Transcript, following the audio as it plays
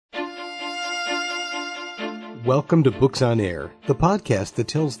Welcome to Books on Air, the podcast that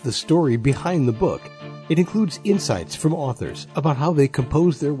tells the story behind the book. It includes insights from authors about how they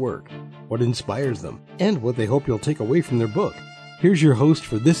compose their work, what inspires them, and what they hope you'll take away from their book. Here's your host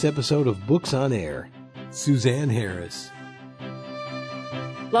for this episode of Books on Air, Suzanne Harris.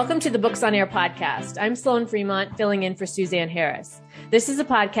 Welcome to the Books on Air podcast. I'm Sloan Fremont, filling in for Suzanne Harris. This is a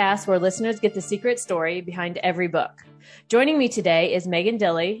podcast where listeners get the secret story behind every book. Joining me today is Megan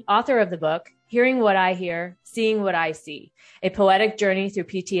Dilley, author of the book, Hearing What I Hear, Seeing What I See, A Poetic Journey Through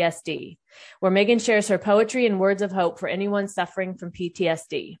PTSD, where Megan shares her poetry and words of hope for anyone suffering from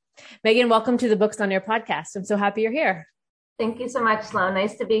PTSD. Megan, welcome to the Books on Air podcast. I'm so happy you're here. Thank you so much, Sloan.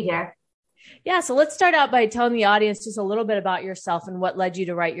 Nice to be here. Yeah, so let's start out by telling the audience just a little bit about yourself and what led you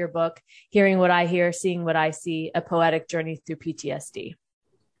to write your book, Hearing What I Hear, Seeing What I See, A Poetic Journey Through PTSD.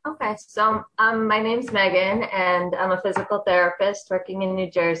 Okay, so my name's Megan, and I'm a physical therapist working in New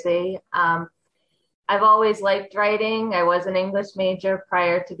Jersey. I've always liked writing. I was an English major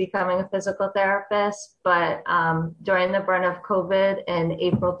prior to becoming a physical therapist, but during the brunt of COVID in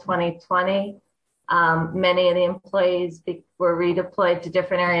April 2020, many of the employees were redeployed to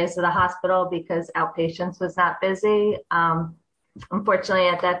different areas of the hospital because outpatients was not busy. Unfortunately,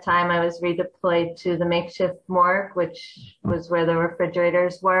 at that time, I was redeployed to the makeshift morgue, which was where the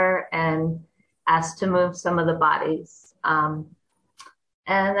refrigerators were, and asked to move some of the bodies.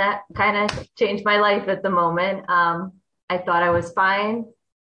 And that kind of changed my life at the moment. I thought I was fine.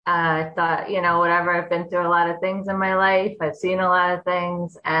 I thought, whatever, I've been through a lot of things in my life. I've seen a lot of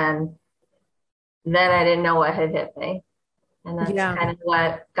things. And then I didn't know what had hit me. And that's kind of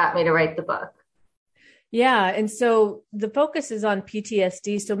what got me to write the book. Yeah. And so the focus is on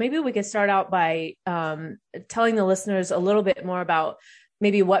PTSD. So maybe we could start out by telling the listeners a little bit more about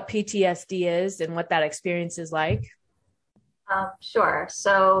maybe what PTSD is and what that experience is like. Sure.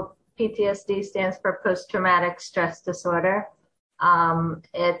 So PTSD stands for post-traumatic stress disorder.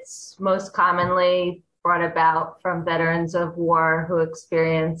 It's most commonly brought about from veterans of war who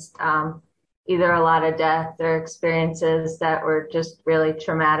experienced either a lot of death or experiences that were just really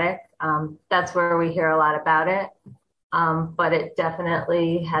traumatic. That's where we hear a lot about it. But it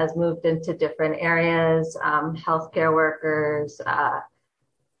definitely has moved into different areas. Healthcare workers,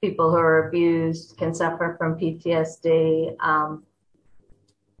 people who are abused can suffer from PTSD.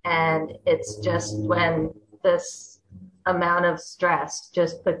 And it's just when this amount of stress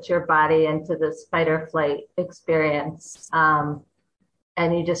just puts your body into this fight or flight experience. And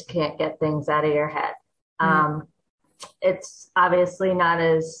you just can't get things out of your head. It's obviously not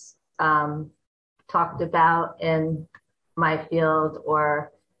as talked about in my field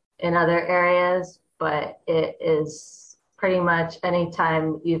or in other areas, but it is pretty much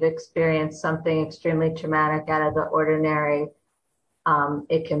anytime you've experienced something extremely traumatic out of the ordinary,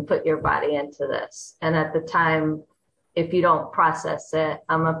 it can put your body into this. And at the time, if you don't process it,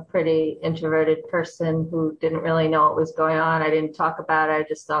 I'm a pretty introverted person who didn't really know what was going on. I didn't talk about it. I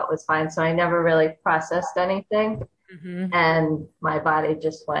just thought it was fine. So I never really processed anything. And my body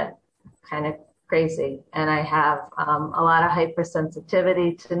just went kind of crazy. And I have a lot of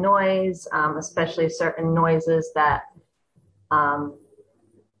hypersensitivity to noise, especially certain noises that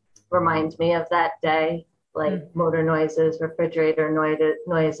remind me of that day, like motor noises, refrigerator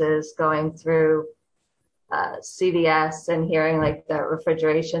noises, going through CVS and hearing like the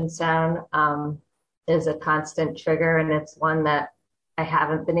refrigeration sound is a constant trigger. And it's one that I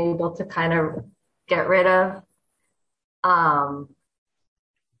haven't been able to kind of get rid of.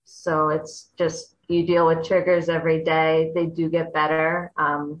 So it's just, you deal with triggers every day. They do get better.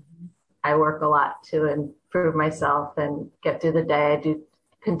 I work a lot to improve myself and get through the day. I do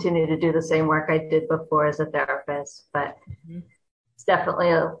continue to do the same work I did before as a therapist, but it's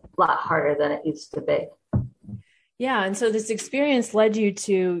definitely a lot harder than it used to be. Yeah. And so this experience led you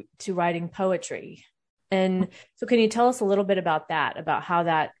to writing poetry. And so can you tell us a little bit about that, about how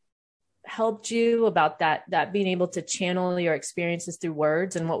that helped you, about that being able to channel your experiences through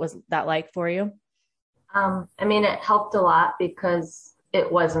words, and what was that like for you? It helped a lot because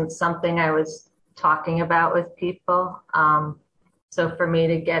it wasn't something I was talking about with people. So for me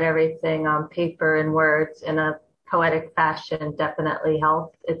to get everything on paper and words in a poetic fashion definitely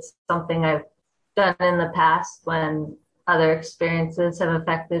helped. It's something I've done in the past when other experiences have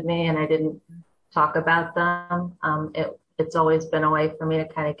affected me and I didn't talk about them. It's always been a way for me to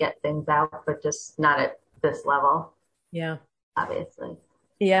kind of get things out, but just not at this level. Yeah. Obviously.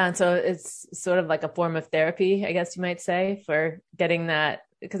 Yeah. And so it's sort of like a form of therapy, I guess you might say, for getting that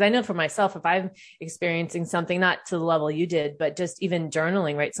because I know for myself, if I'm experiencing something, not to the level you did, but just even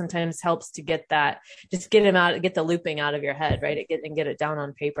journaling, right, sometimes helps to get that, just get them out, get the looping out of your head, right, and get it down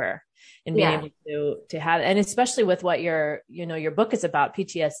on paper, and being able to have, and especially with what your book is about,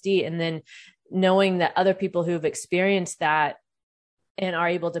 PTSD, and then knowing that other people who've experienced that and are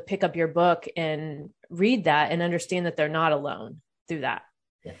able to pick up your book and read that and understand that they're not alone through that.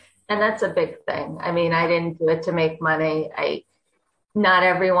 And that's a big thing. I mean, I didn't do it to make money. Not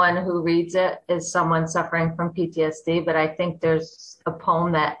everyone who reads it is someone suffering from PTSD, but I think there's a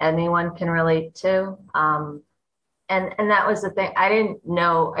poem that anyone can relate to. And that was the thing. I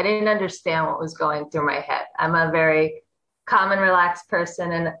didn't understand what was going through my head. I'm a very calm and relaxed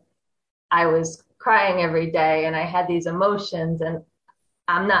person, and I was crying every day, and I had these emotions, and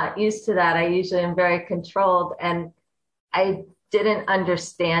I'm not used to that. I usually am very controlled, and I didn't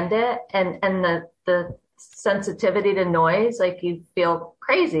understand it. And the sensitivity to noise, like, you feel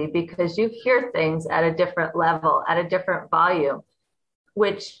crazy because you hear things at a different level, at a different volume,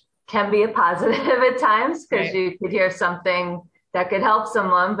 which can be a positive at times, because you could hear something that could help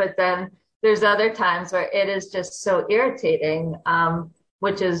someone. But then there's other times where it is just so irritating,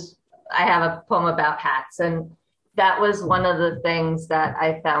 which is, I have a poem about hats. And that was one of the things that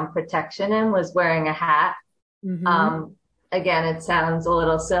I found protection in, was wearing a hat. Mm-hmm. Again, it sounds a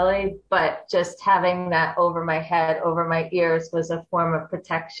little silly, but just having that over my head, over my ears, was a form of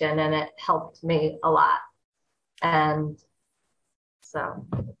protection, and it helped me a lot. And so.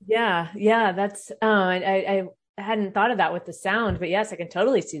 Yeah, that's, I hadn't thought of that with the sound, but yes, I can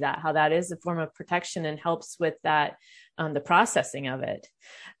totally see that, how that is a form of protection and helps with that, the processing of it.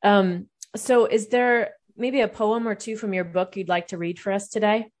 So is there maybe a poem or two from your book you'd like to read for us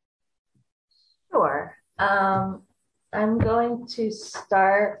today? Sure. I'm going to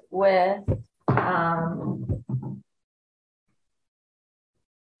start with,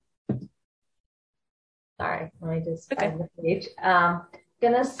 sorry, let me just find the page.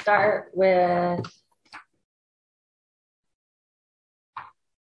 Going to start with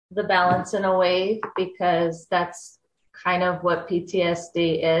The Balance in a Wave, because that's kind of what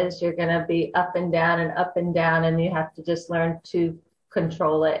PTSD is. You're going to be up and down, and you have to just learn to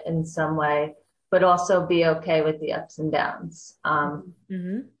control it in some way, but also be okay with the ups and downs.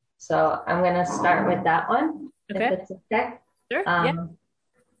 So I'm going to start with that one, if it's okay. Sure.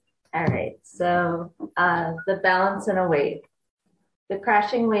 All right. So The Balance in a Wave. The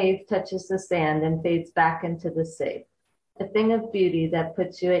crashing wave touches the sand and fades back into the sea. A thing of beauty that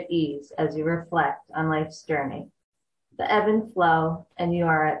puts you at ease as you reflect on life's journey. The ebb and flow, and you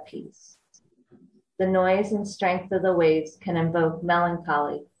are at peace. The noise and strength of the waves can invoke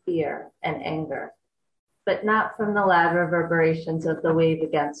melancholy, fear, and anger, but not from the loud reverberations of the wave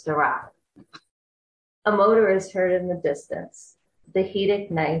against a rock. A motor is heard in the distance. The heat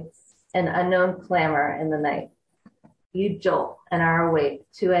ignites, an unknown clamor in the night. You jolt and are awake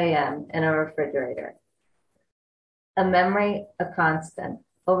 2 a.m. in a refrigerator. A memory, a constant,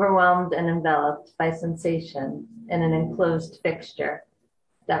 overwhelmed and enveloped by sensations in an enclosed fixture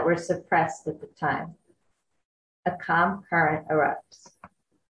that were suppressed at the time. A calm current erupts.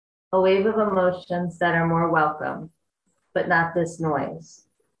 A wave of emotions that are more welcome, but not this noise.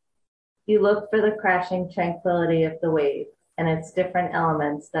 You look for the crashing tranquility of the wave and its different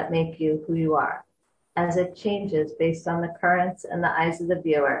elements that make you who you are, as it changes based on the currents in the eyes of the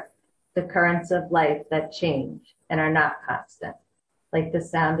viewer, the currents of life that change and are not constant, like the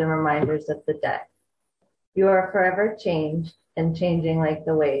sound and reminders of the day. You are forever changed and changing like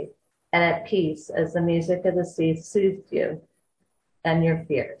the wave, and at peace as the music of the sea soothes you and your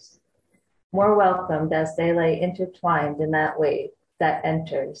fears. More welcomed as they lay intertwined in that wave that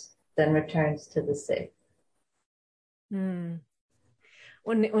enters, then returns to the sea.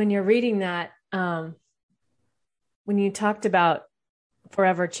 When you're reading that, when you talked about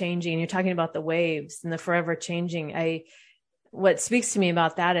forever changing, you're talking about the waves and the forever changing. What speaks to me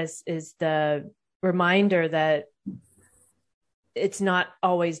about that is the reminder that it's not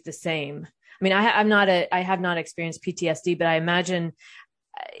always the same. I mean, I have not experienced PTSD, but I imagine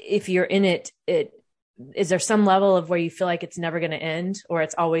if you're in it, is there some level of where you feel like it's never going to end, or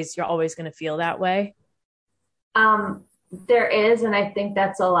you're always going to feel that way? There is, and I think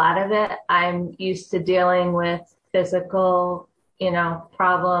that's a lot of it. I'm used to dealing with physical,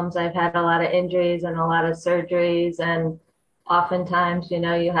 problems. I've had a lot of injuries and a lot of surgeries, and oftentimes,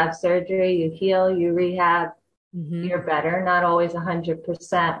 you have surgery, you heal, you rehab, you're better, not always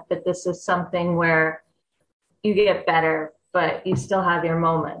 100%, but this is something where you get better, but you still have your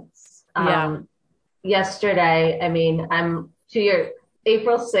moments. Yesterday, I'm to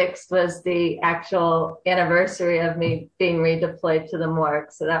April 6th was the actual anniversary of me being redeployed to the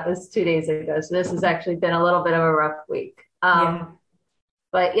morgue. So that was 2 days ago. So this has actually been a little bit of a rough week. Yeah.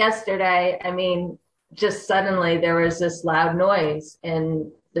 But yesterday, I mean, just suddenly there was this loud noise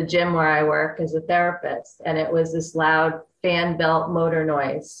in the gym where I work as a therapist. And it was this loud fan belt motor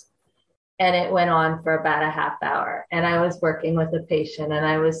noise. And it went on for about a half hour. And I was working with a patient and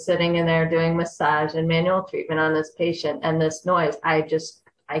I was sitting in there doing massage and manual treatment on this patient. And this noise, I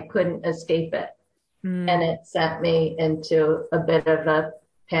couldn't escape it. And it sent me into a bit of a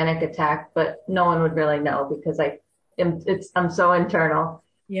panic attack, but no one would really know because I'm so internal.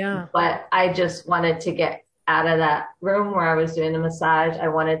 Yeah. But I just wanted to get out of that room where I was doing the massage. I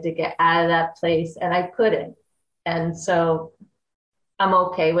wanted to get out of that place and I couldn't. And so I'm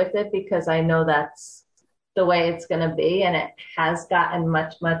okay with it because I know that's the way it's going to be. And it has gotten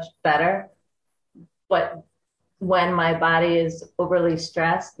much, much better. But when my body is overly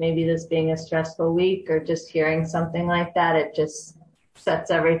stressed, maybe this being a stressful week or just hearing something like that, it just sets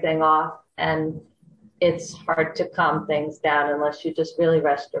everything off. And it's hard to calm things down unless you just really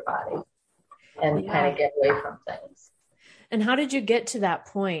rest your body and kind of get away from things. And how did you get to that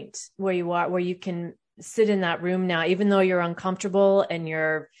point where you are, where you can sit in that room now, even though you're uncomfortable and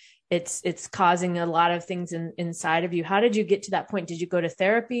it's causing a lot of things inside of you? How did you get to that point? Did you go to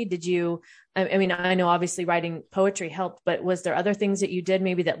therapy? I mean, I know obviously writing poetry helped, but was there other things that you did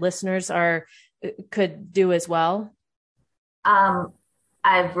maybe that listeners could do as well?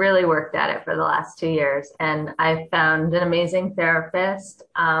 I've really worked at it for the last 2 years and I found an amazing therapist.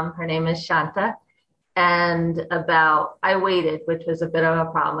 Her name is Shanta. And I waited, which was a bit of a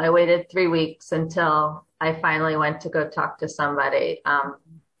problem. I waited 3 weeks until I finally went to go talk to somebody.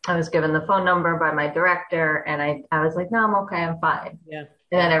 I was given the phone number by my director and I was like, no, I'm okay. I'm fine. Yeah.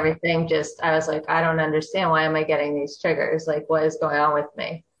 And then everything I was like, I don't understand. Why am I getting these triggers? Like, what is going on with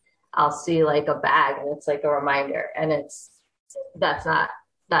me? I'll see like a bag and it's like a reminder and that's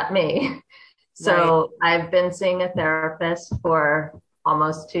not me. So right. I've been seeing a therapist for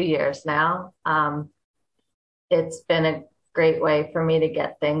almost 2 years now. It's been a great way for me to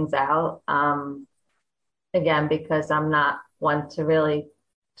get things out. Again, because I'm not one to really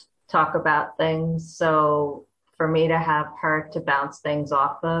talk about things. So for me to have her to bounce things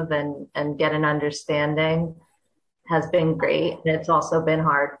off of and get an understanding has been great. And it's also been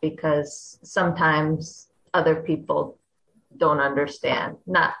hard because sometimes other people don't understand,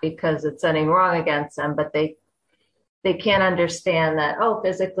 not because it's anything wrong against them, but they can't understand that, oh,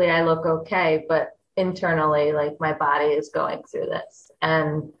 physically I look okay, but internally, like my body is going through this.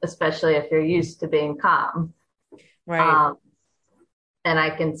 And especially if you're used to being calm. Right. And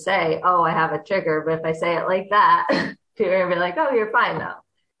I can say, oh, I have a trigger, but if I say it like that, people are gonna be like, oh, you're fine though,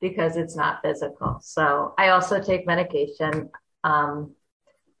 because it's not physical. So I also take medication,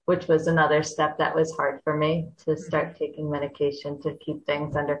 which was another step that was hard for me to start taking medication to keep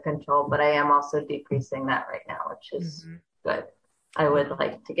things under control. But I am also decreasing that right now, which is good. I would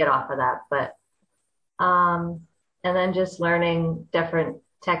like to get off of that, but, and then just learning different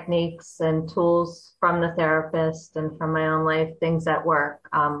techniques and tools from the therapist and from my own life, things that work,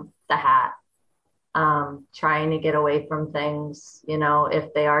 the hat, trying to get away from things,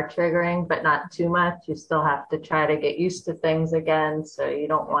 if they are triggering, but not too much. You still have to try to get used to things again. So you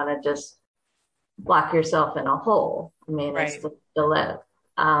don't want to just lock yourself in a hole. I mean, right. It's to live.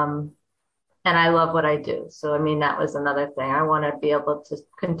 And I love what I do. So, I mean, that was another thing. I want to be able to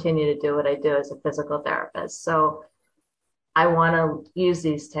continue to do what I do as a physical therapist. So I want to use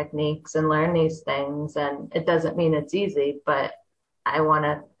these techniques and learn these things. And it doesn't mean it's easy, but I want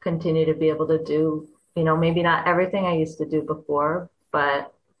to continue to be able to do, maybe not everything I used to do before,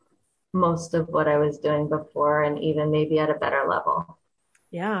 but most of what I was doing before and even maybe at a better level.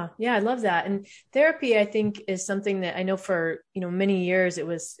 Yeah. Yeah. I love that. And therapy, I think, is something that I know for, many years, it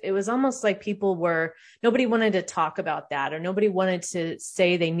was almost like nobody wanted to talk about that, or nobody wanted to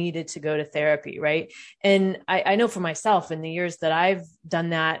say they needed to go to therapy. Right. And I know for myself, in the years that I've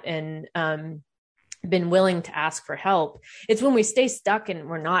done that and, been willing to ask for help, it's when we stay stuck and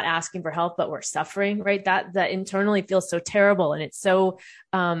we're not asking for help, but we're suffering, right? That internally feels so terrible. And it's so,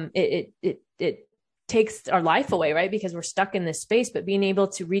 it takes our life away, right? Because we're stuck in this space, but being able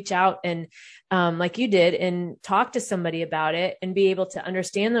to reach out and, like you did, and talk to somebody about it and be able to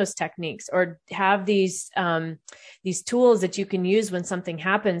understand those techniques, or have these tools that you can use when something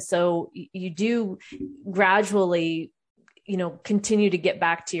happens. So you do gradually, continue to get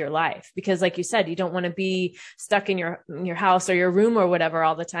back to your life, because like you said, you don't want to be stuck in your house or your room or whatever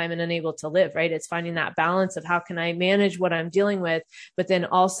all the time and unable to live, right? It's finding that balance of how can I manage what I'm dealing with, but then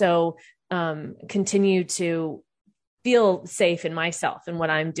also continue to feel safe in myself and what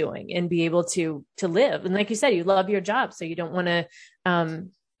I'm doing and be able to live. And like you said, you love your job, so you don't want to,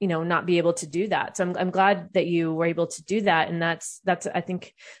 not be able to do that. So I'm glad that you were able to do that. And that's, I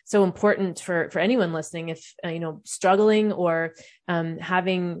think, so important for anyone listening, if, struggling or,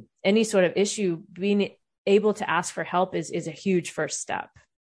 having any sort of issue, being able to ask for help is a huge first step.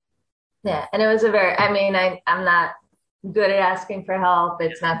 Yeah. And it was I'm not good at asking for help.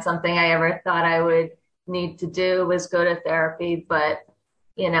 It's not something I ever thought I would need to do, was go to therapy, but,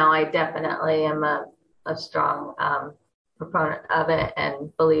 I definitely am a strong, proponent of it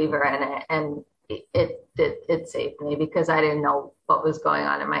and believer in it. And it saved me because I didn't know what was going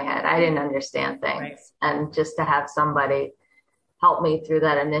on in my head. I didn't understand things. Right. And just to have somebody help me through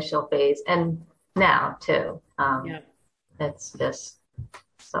that initial phase, and now too, it's just,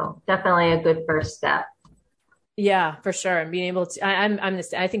 so definitely a good first step. Yeah, for sure. And being able to,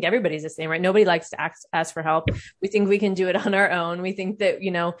 I think everybody's the same, right? Nobody likes to ask for help. We think we can do it on our own. We think that,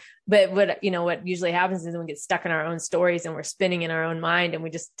 but what usually happens is we get stuck in our own stories and we're spinning in our own mind, and we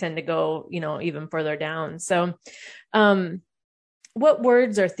just tend to go, even further down. So, what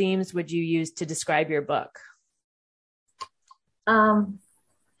words or themes would you use to describe your book? I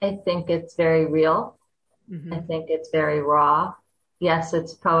think it's very real. Mm-hmm. I think it's very raw. Yes,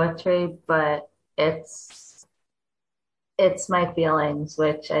 it's poetry, but it's my feelings,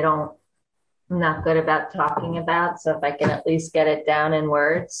 which I'm not good about talking about. So if I can at least get it down in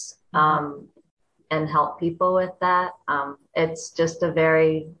words, and help people with that, it's just a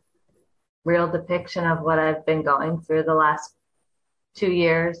very real depiction of what I've been going through the last 2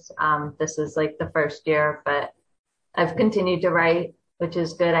 years. This is like the first year, but I've continued to write, which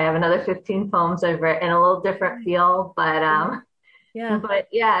is good. I have another 15 poems I've written in a little different feel, but,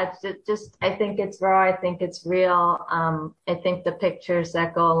 it's just, I think it's raw. I think it's real. I think the pictures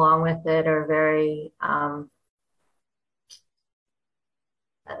that go along with it are very,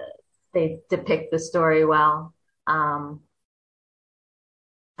 they depict the story well. I'd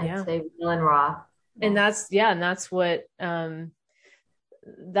say real and raw. And that's what,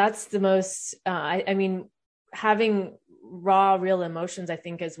 that's the most, having raw, real emotions, I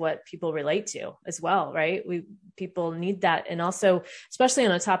think, is what people relate to as well, right? People need that. And also, especially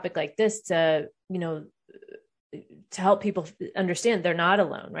on a topic like this, to help people understand they're not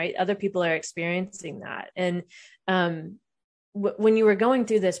alone, right? Other people are experiencing that. And when you were going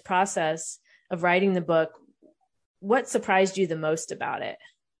through this process of writing the book, what surprised you the most about it?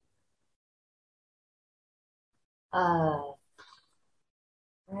 I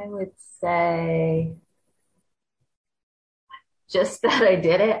would say just that I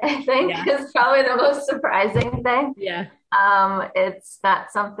did it, I think, is probably the most surprising thing. Yeah. It's not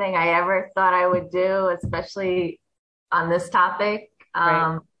something I ever thought I would do, especially on this topic.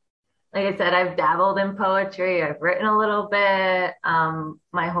 Right. Like I said, I've dabbled in poetry. I've written a little bit,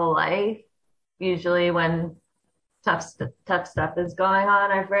 my whole life. Usually when tough stuff is going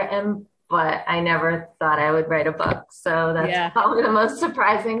on, I've written, but I never thought I would write a book. So that's probably the most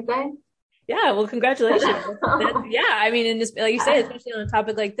surprising thing. Yeah. Well, congratulations. And just like you say, especially on a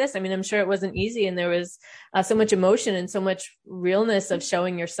topic like this, I'm sure it wasn't easy, and there was so much emotion and so much realness of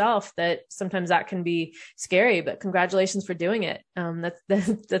showing yourself that sometimes that can be scary, but congratulations for doing it.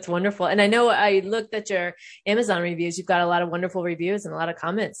 That's wonderful. And I know I looked at your Amazon reviews. You've got a lot of wonderful reviews and a lot of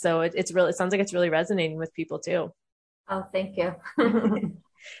comments. So it sounds like it's really resonating with people too. Oh, thank you.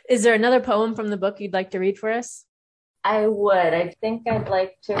 Is there another poem from the book you'd like to read for us? I would. I think I'd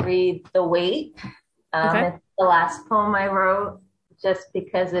like to read The Weight. It's the last poem I wrote, just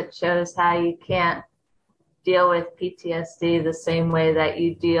because it shows how you can't deal with PTSD the same way that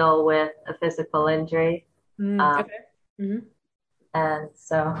you deal with a physical injury. And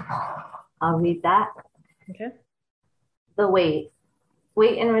so I'll read that. Okay. The weight.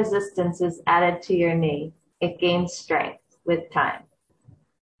 Weight and resistance is added to your knee. It gains strength with time.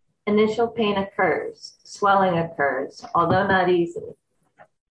 Initial pain occurs, swelling occurs, although not easily.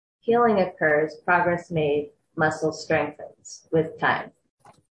 Healing occurs, progress made, muscle strengthens with time.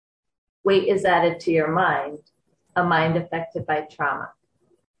 Weight is added to your mind, a mind affected by trauma.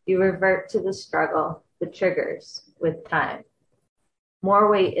 You revert to the struggle, the triggers, with time.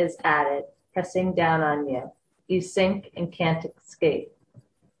 More weight is added, pressing down on you. You sink and can't escape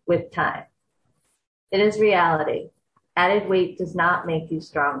with time. It is reality. Added weight does not make you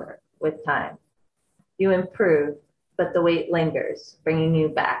stronger with time. You improve, but the weight lingers, bringing you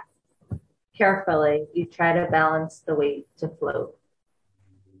back. Carefully, you try to balance the weight to float.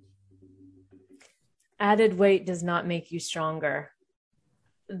 Added weight does not make you stronger.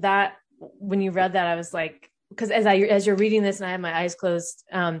 That, when you read that, I was like, because as you're reading this and I have my eyes closed,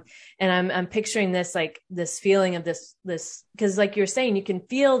 and I'm picturing this, like this feeling of this, because like you're saying, you can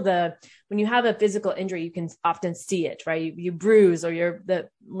feel when you have a physical injury, you can often see it, right? You bruise, or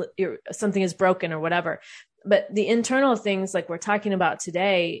something is broken or whatever. But the internal things like we're talking about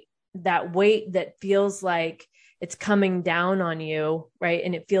today, that weight that feels like it's coming down on you, right?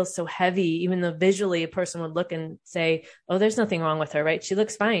 And it feels so heavy, even though visually a person would look and say, oh, there's nothing wrong with her, right? She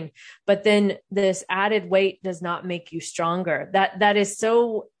looks fine. But then this added weight does not make you stronger. That is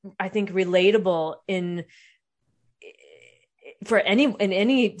so, I think, relatable in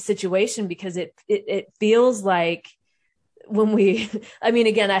any situation, because it feels like I mean,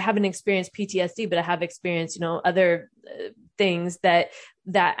 again, I haven't experienced PTSD, but I have experienced, other things that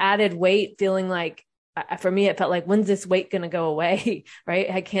added weight feeling like, for me, it felt like, when's this weight going to go away? Right.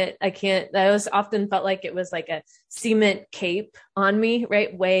 I always often felt like it was like a cement cape on me,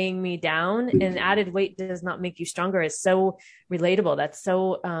 right? Weighing me down, and added weight does not make you stronger is so relatable. That's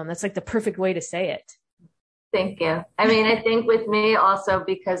like the perfect way to say it. Thank you. I mean, I think with me also,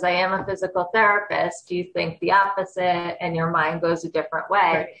 because I am a physical therapist, you think the opposite and your mind goes a different way.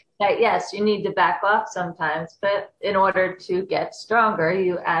 Right. That yes, you need to back off sometimes, but in order to get stronger,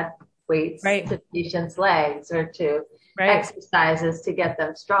 you add weights to patients' legs or to exercises to get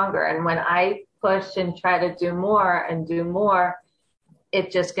them stronger. And when I push and try to do more,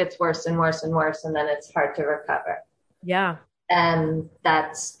 it just gets worse and worse and worse. And then it's hard to recover. Yeah. And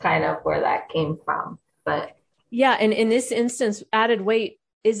that's kind of where that came from. But yeah. And in this instance, added weight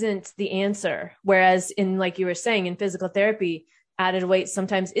isn't the answer. Whereas in, like you were saying, in physical therapy, added weight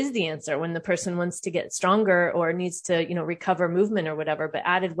sometimes is the answer when the person wants to get stronger or needs to, recover movement or whatever. But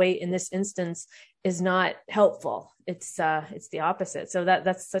added weight in this instance is not helpful. It's the opposite. So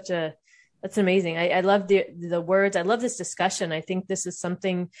that's amazing. I love the words. I love this discussion. I think this is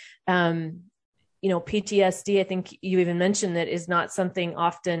something, PTSD, I think you even mentioned that, is not something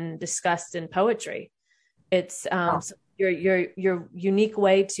often discussed in poetry. It's your unique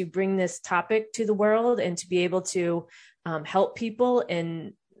way to bring this topic to the world and to be able to help people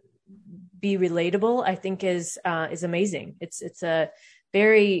and be relatable, I think is amazing. It's a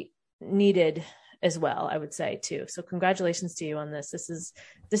very needed as well, I would say too. So congratulations to you on this. This has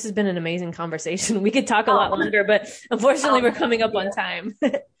been an amazing conversation. We could talk a lot longer, but unfortunately we're coming up on time.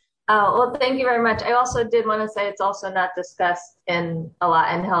 Oh, well, thank you very much. I also did want to say it's also not discussed a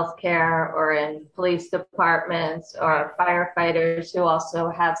lot in healthcare or in police departments or firefighters who also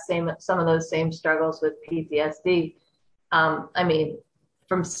have some of those same struggles with PTSD. I mean,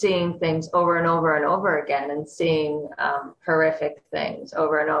 from seeing things over and over and over again and seeing horrific things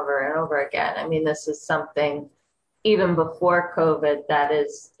over and over and over again. I mean, this is something even before COVID that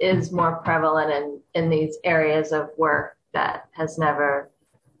is more prevalent in these areas of work that has never,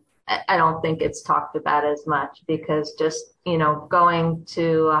 I don't think it's talked about as much, because just, going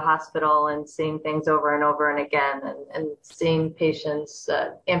to a hospital and seeing things over and over and again and seeing patients,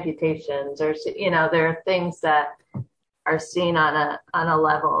 amputations, or, there are things that are seen on a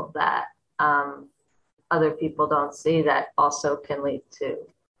level that other people don't see that also can lead to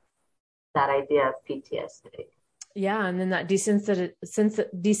that idea of PTSD. Yeah. And then that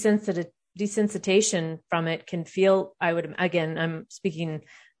desensitization from it can feel, I'm speaking,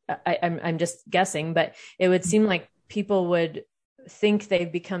 I'm just guessing, but it would seem like people would think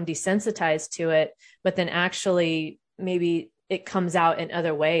they've become desensitized to it, but then actually maybe it comes out in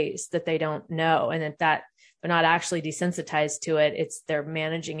other ways that they don't know. And that they're not actually desensitized to it. They're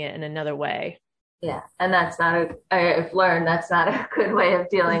managing it in another way. Yeah. And I've learned that's not a good way of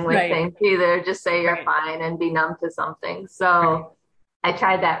dealing with things either. Just say you're fine and be numb to something. So I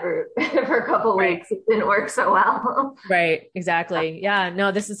tried that route for a couple of weeks. It didn't work so well. Right. Exactly. Yeah.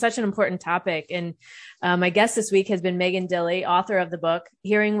 No, this is such an important topic. And my guest this week has been Megan Dilley, author of the book,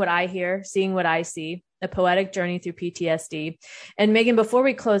 Hearing What I Hear, Seeing What I See, A Poetic Journey Through PTSD. And Megan, before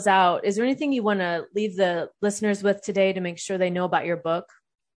we close out, is there anything you want to leave the listeners with today to make sure they know about your book?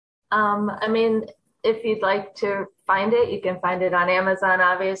 I mean, if you'd like to find it, you can find it on Amazon,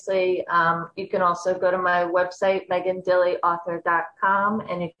 obviously. You can also go to my website, megandilleyauthor.com,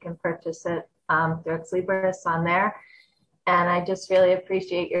 and you can purchase it through Ex Libris on there. And I just really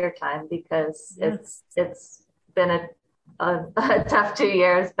appreciate your time, because it's been a tough 2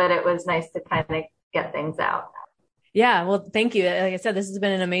 years, but it was nice to kind of get things out. Yeah. Well, thank you. Like I said, this has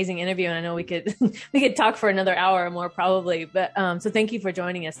been an amazing interview, and I know we could talk for another hour or more probably, but so thank you for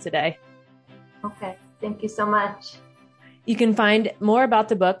joining us today. Okay. Thank you so much. You can find more about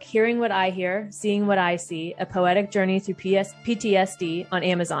the book, Hearing What I Hear, Seeing What I See, A Poetic Journey Through PTSD on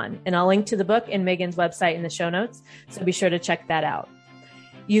Amazon. And I'll link to the book and Megan's website in the show notes. So be sure to check that out.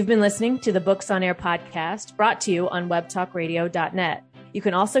 You've been listening to the Books on Air podcast, brought to you on webtalkradio.net. You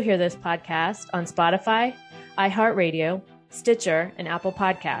can also hear this podcast on Spotify, iHeartRadio, Stitcher, and Apple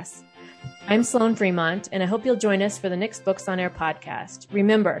Podcasts. I'm Sloan Fremont, and I hope you'll join us for the next Books on Air podcast.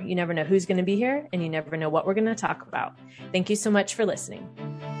 Remember, you never know who's going to be here, and you never know what we're going to talk about. Thank you so much for listening.